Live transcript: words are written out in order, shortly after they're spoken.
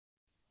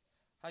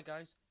Hi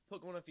guys,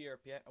 Pokemon of Europe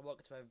here, and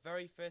welcome to my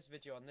very first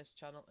video on this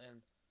channel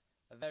in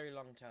a very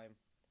long time.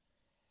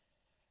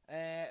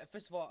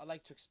 First of all, I'd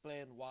like to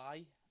explain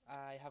why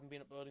I haven't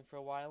been uploading for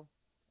a while.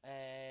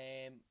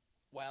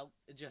 Well,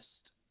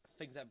 just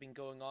things that have been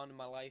going on in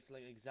my life,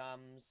 like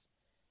exams,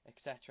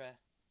 etc.,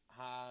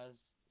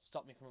 has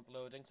stopped me from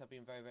uploading, so I've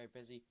been very, very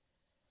busy.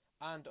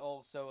 And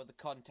also the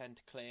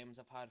content claims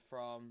I've had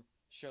from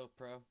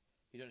ShowPro.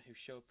 If you don't know who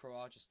ShowPro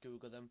are, just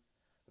Google them.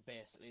 But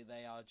basically,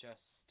 they are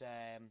just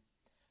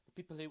the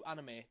people who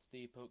animate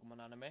the Pokemon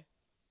anime.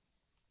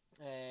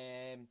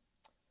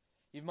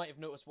 You might have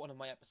noticed one of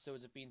my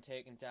episodes have been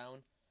taken down.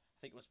 I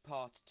think it was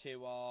part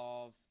 2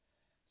 of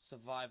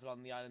Survival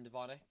on the Island of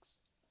Onyx.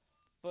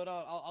 But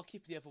I'll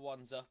keep the other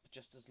ones up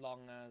just as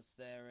long as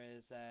there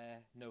is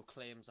no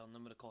claims on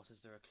them. But of course, is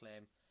there a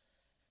claim?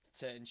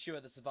 To ensure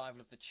the survival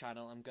of the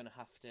channel, I'm going to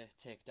have to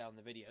take down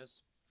the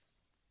videos.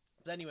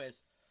 But anyways,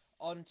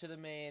 on to the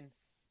main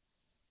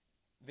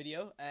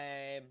video.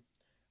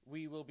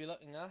 We will be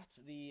looking at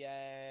the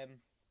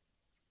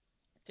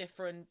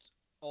different,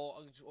 or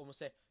almost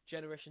say,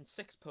 Generation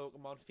 6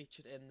 Pokemon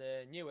featured in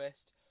the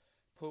newest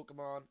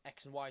Pokemon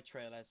X and Y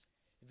trailers.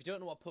 If you don't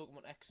know what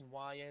Pokemon X and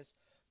Y is,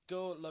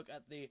 go look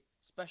at the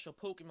special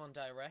Pokemon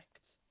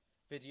Direct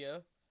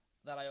video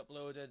that I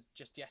uploaded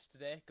just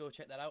yesterday. Go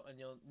check that out, and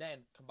you'll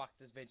then come back to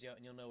this video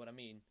and you'll know what I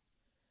mean.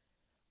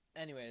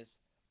 Anyways,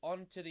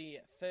 on to the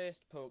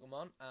first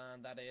Pokemon,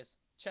 and that is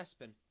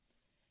Chespin.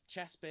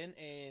 Chespin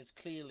is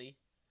clearly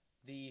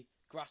the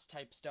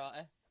Grass-type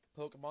starter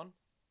Pokemon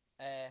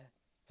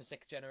for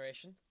 6th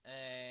generation.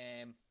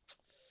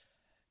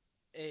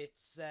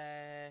 It's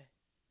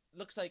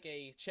looks like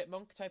a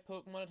Chipmunk-type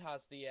Pokemon. It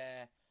has the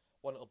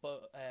one little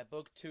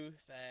bug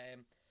tooth.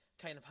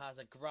 Kind of has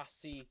a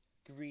grassy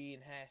green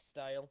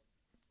hairstyle.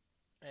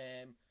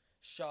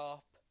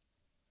 Sharp,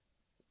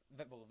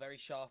 very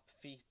sharp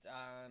feet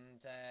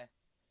and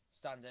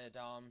standard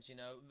arms. You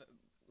know,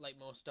 like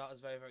most starters,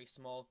 very, very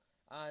small,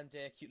 and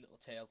a cute little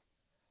tail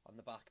on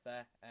the back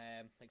there.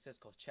 Like it says,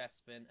 called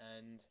Chespin,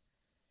 and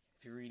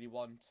if you really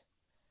want,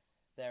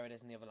 there it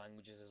is in the other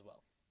languages as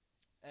well.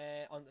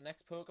 On the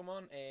next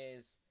Pokemon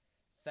is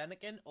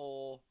Fennekin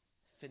or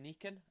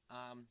Fennekin.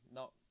 I'm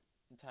not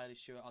entirely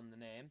sure on the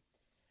name.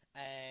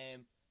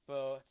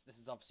 But this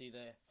is obviously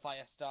the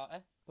fire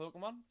starter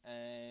Pokemon.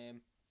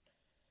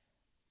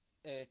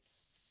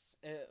 It's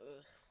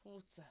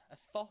what's a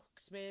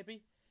fox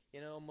maybe?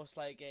 You know, almost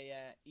like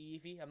a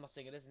Eevee. I'm not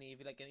saying it is an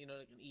Eevee, like like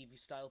an Eevee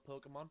style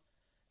Pokemon.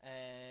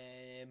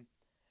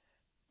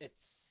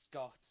 It's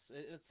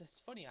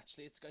funny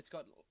actually. It's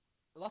got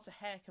lots of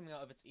hair coming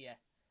out of its ear,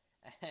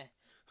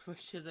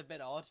 which is a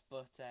bit odd,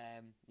 but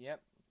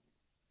yep.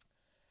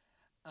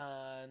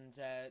 And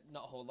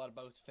not a whole lot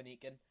about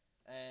Fennekin.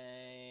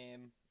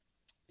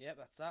 Yep,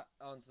 that's that.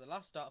 On to the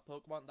last starter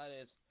Pokemon, that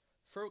is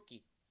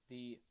Froakie,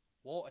 the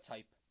water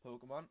type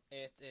Pokemon.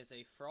 It is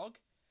a frog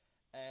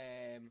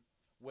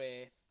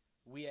with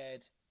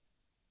weird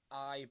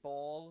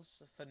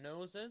eyeballs for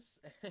noses,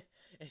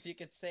 if you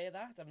could say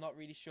that. I'm not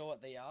really sure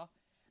what they are.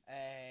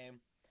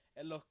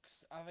 It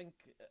looks, I think,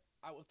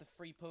 out of the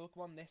 3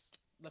 Pokemon, this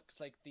looks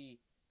like the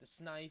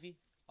Snivy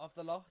of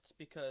the lot,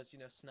 because, you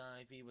know,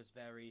 Snivy was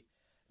very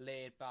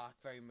laid back,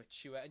 very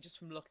mature, and just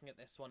from looking at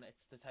this one,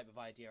 it's the type of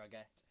idea I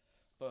get.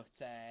 But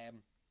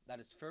that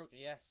is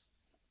Froakie, yes.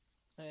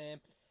 In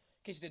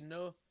case you didn't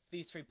know,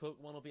 these 3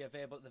 Pokemon will be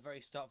available at the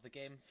very start of the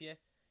game for you.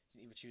 You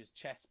can either choose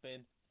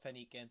Chespin,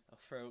 Fennekin, or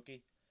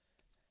Froakie.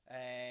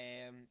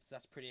 So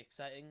that's pretty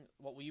exciting.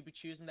 What will you be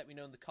choosing? Let me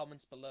know in the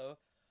comments below.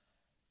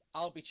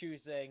 I'll be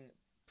choosing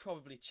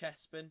probably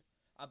Chespin,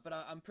 but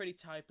I'm pretty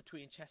tied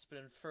between Chespin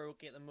and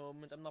Froakie at the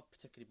moment. I'm not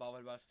particularly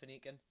bothered about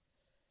Fennekin.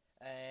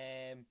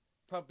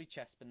 Probably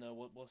Chespin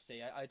though. We'll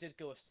see. I did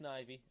go with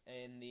Snivy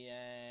in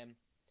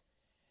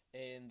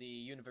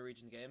the Unova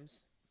region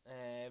games.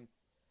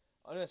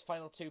 On those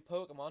final 2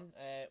 Pokemon,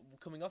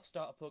 coming off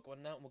starter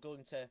Pokemon now, and we're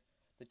going to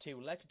the 2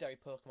 legendary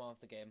Pokemon of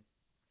the game.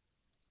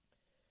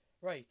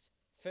 Right,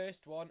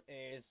 first one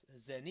is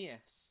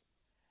Xerneas.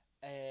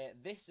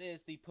 This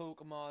is the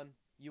Pokemon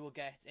you will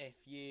get if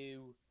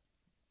you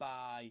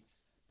buy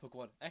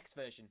Pokemon X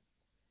version.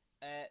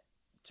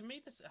 To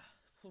me, this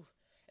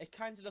it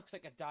kind of looks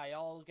like a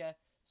Dialga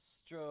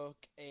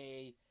stroke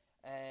a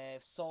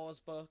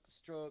Sawsbuck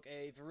stroke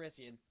a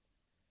Virizion.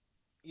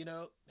 You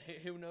know,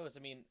 who knows?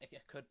 I mean,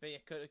 it could be.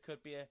 It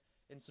could be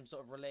in some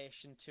sort of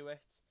relation to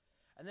it.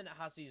 And then it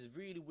has these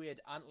really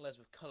weird antlers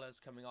with colours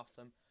coming off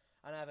them.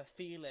 And I have a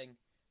feeling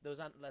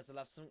those antlers will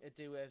have something to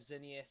do with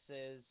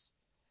Xerneas's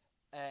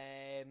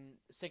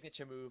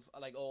signature move,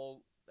 like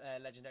all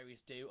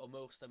legendaries do, or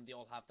most of them. They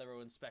all have their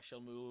own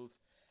special move,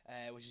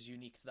 which is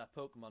unique to that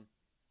Pokemon.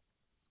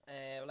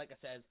 Like I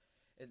said,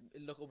 it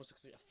almost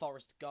looks like a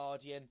forest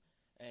guardian,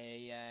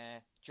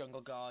 a jungle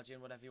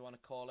guardian, whatever you want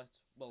to call it.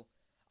 Well,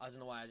 I don't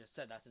know why I just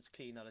said that. It's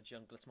clearly not a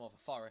jungle; it's more of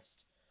a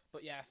forest.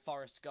 But yeah,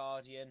 forest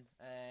guardian.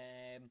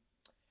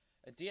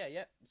 A deer,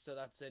 yeah. So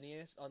that's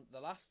Xerneas. On the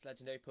last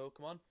legendary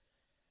Pokemon,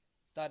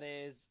 that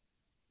is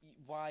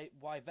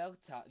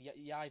Yveltal.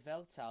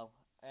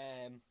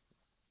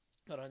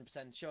 Not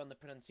 100% sure on the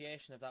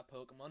pronunciation of that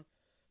Pokemon,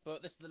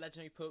 but this is the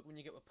legendary Pokemon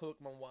you get with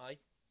Pokemon Y.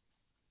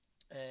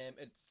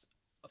 It's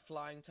a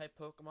flying type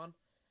Pokemon.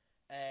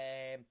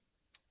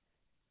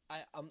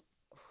 I'm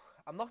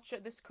I'm not sure.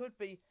 This could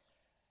be.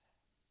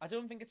 I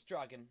don't think it's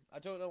dragon. I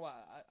don't know why.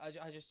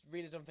 I just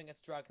really don't think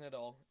it's dragon at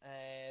all.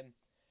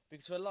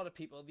 Because for a lot of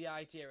people, the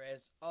idea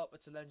is, oh,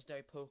 it's a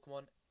legendary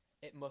Pokemon,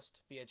 it must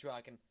be a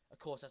dragon. Of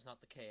course, that's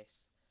not the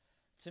case.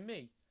 To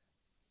me,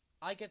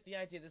 I get the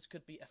idea this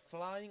could be a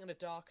flying and a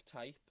dark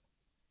type,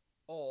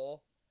 or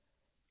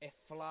a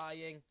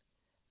flying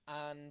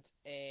and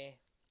a.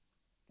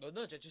 Well,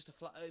 no, just a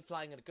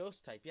flying and a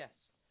ghost type,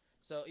 yes.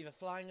 So either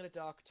flying and a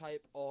dark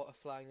type or a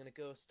flying and a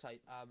ghost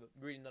type. I'm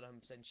really not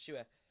 100%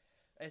 sure.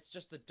 It's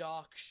just the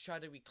dark,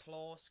 shadowy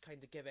claws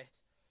kind of give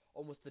it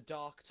almost the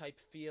dark type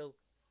feel,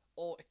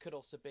 or it could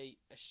also be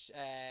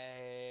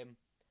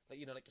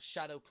like a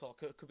shadow claw.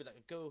 Could be like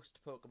a ghost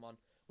Pokemon.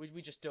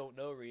 We just don't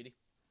know really.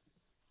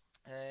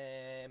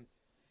 And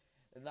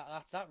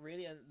that's that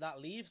really, and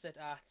that leaves it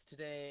at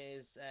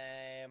today's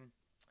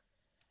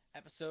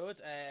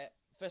episode.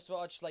 First of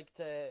all, I'd just like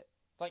to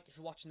thank you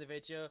for watching the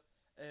video.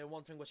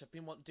 One thing which I've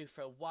been wanting to do for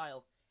a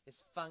while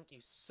is thank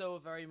you so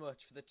very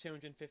much for the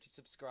 250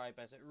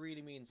 subscribers. It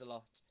really means a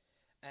lot.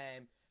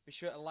 Be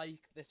sure to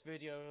like this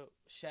video,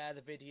 share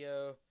the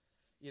video,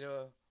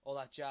 all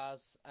that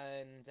jazz.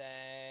 And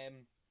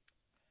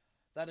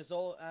that is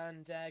all,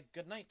 and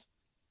good night.